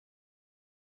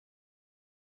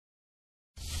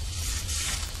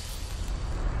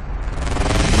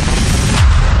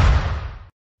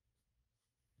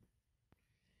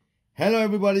Hello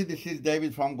everybody, this is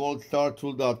David from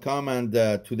goldstartool.com, and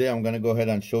today I'm going to go ahead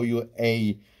and show you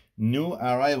a new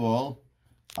arrival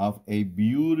of a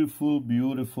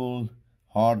beautiful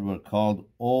hardware called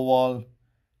oval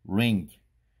ring.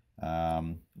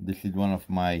 This is one of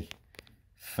my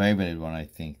favorite one, I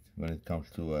think, when it comes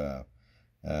to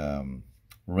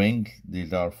rings.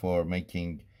 These are for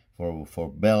making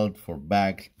for belt, for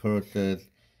bags, purses,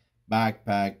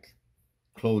 backpack,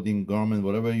 clothing, garment,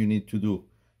 whatever you need to do.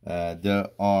 They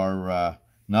are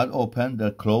not open,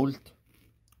 they're closed,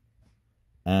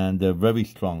 and they're very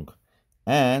strong.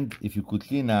 And if you could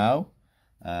see now,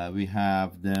 we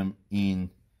have them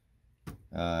in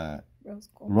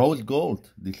rose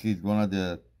gold. This is one of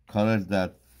the colors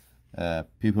that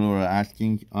people were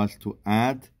asking us to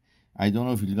add. I don't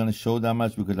know if it's going to show that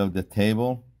much because of the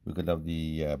table, because of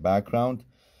the background,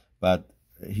 but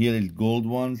here is gold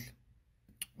ones,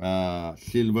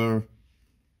 silver,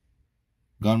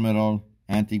 gunmetal,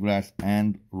 anti-grass,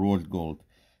 and rose gold.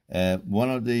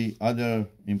 One of the other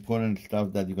important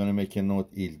stuff that you're going to make a note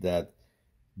is that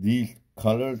these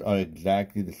colors are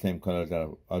exactly the same colors as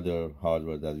other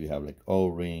hardware that we have, like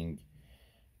O-ring,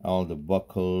 all the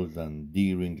buckles and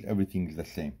D-rings, everything is the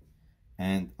same.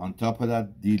 And on top of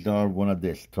that, these are one of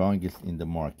the strongest in the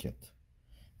market.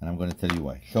 And I'm going to tell you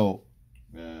why. So,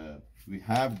 we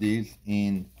have these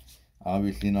in,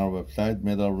 obviously, in our website,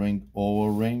 metal ring, oval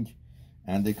ring.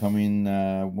 And they come in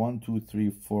 1, 2, 3,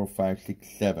 4, 5, 6,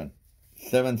 7.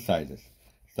 7 sizes.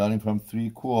 Starting from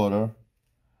 3/4,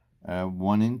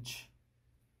 1 inch.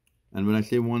 And when I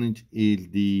say 1 inch is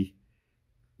the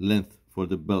length for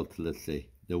the belt, let's say,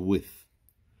 the width.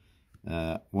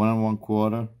 1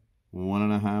 1/4, 1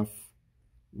 1/2,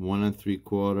 1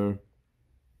 3/4,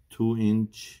 2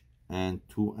 inch, and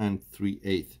 2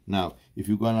 3/8. Now, if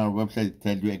you go on our website, it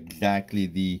tells you exactly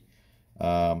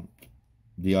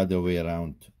the other way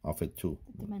around of it too.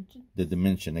 The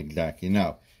dimension, exactly.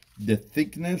 Now, the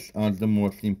thickness are the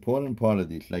most important part of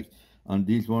this. Like on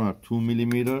this one are 2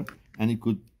 millimeter, and you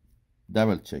could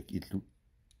double check it.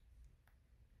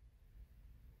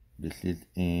 This is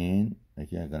in,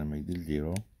 okay, I gotta make this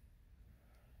 0.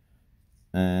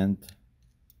 And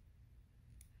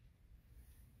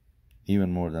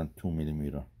even more than 2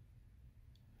 millimeter.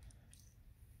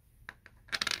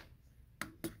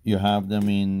 You have them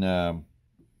in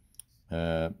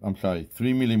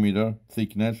 3 millimeter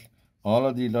thickness. All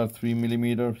of these are 3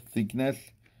 millimeter thickness.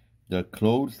 They're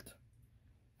closed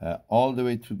all the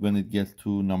way to when it gets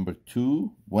to number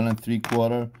 2, 1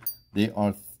 3/4. They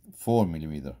are 4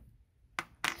 millimeter.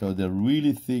 So they're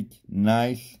really thick,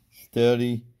 nice,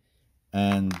 sturdy,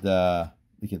 and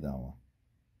look at that one.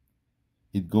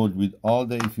 It goes with all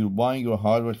the, if you're buying your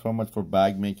hardware so much for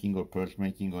bag making or purse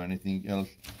making or anything else,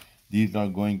 these are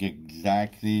going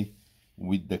exactly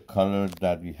with the color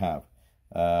that we have.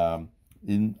 I'm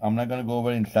not going to go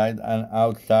over inside and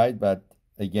outside, but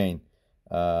again,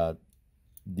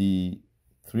 the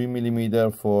 3 millimeter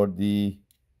for the,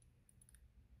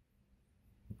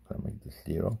 I'm going to make this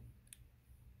 0.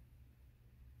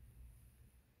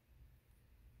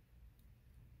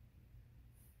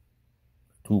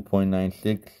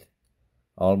 .96,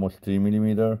 almost 3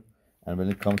 millimeter, and when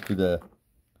it comes to the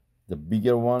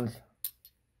bigger ones,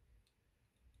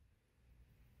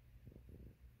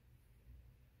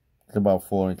 it's about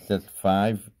 4. It says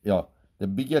 5. Yeah, the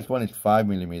biggest one is 5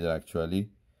 millimeter actually,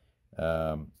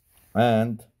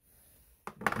 and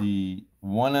the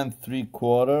 1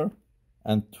 3/4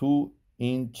 and 2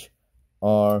 inch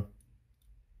are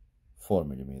 4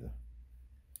 millimeter.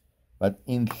 But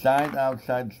inside,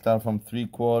 outside, start from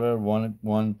 3/4, 1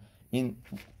 in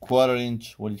 1/4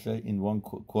 inch. What do you say? In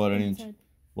 1/4 inch.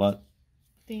 What?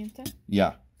 The inside?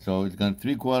 Yeah. So it's going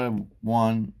 3/4,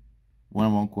 1,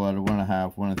 1 1/4, 1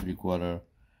 1/2, 1 3/4,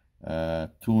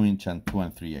 2 inch, and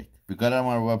 2 3/8. We got them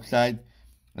on our website.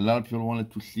 A lot of people wanted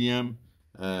to see them.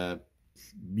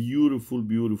 Beautiful.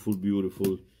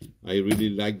 I really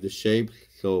like the shape.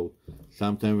 So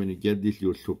sometime when you get this,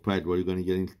 you're surprised what you're going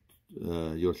to get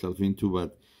yourself into,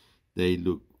 but they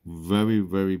look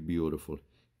very beautiful.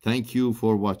 Thank you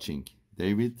for watching.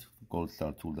 David,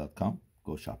 goldstartool.com.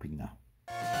 Go shopping now.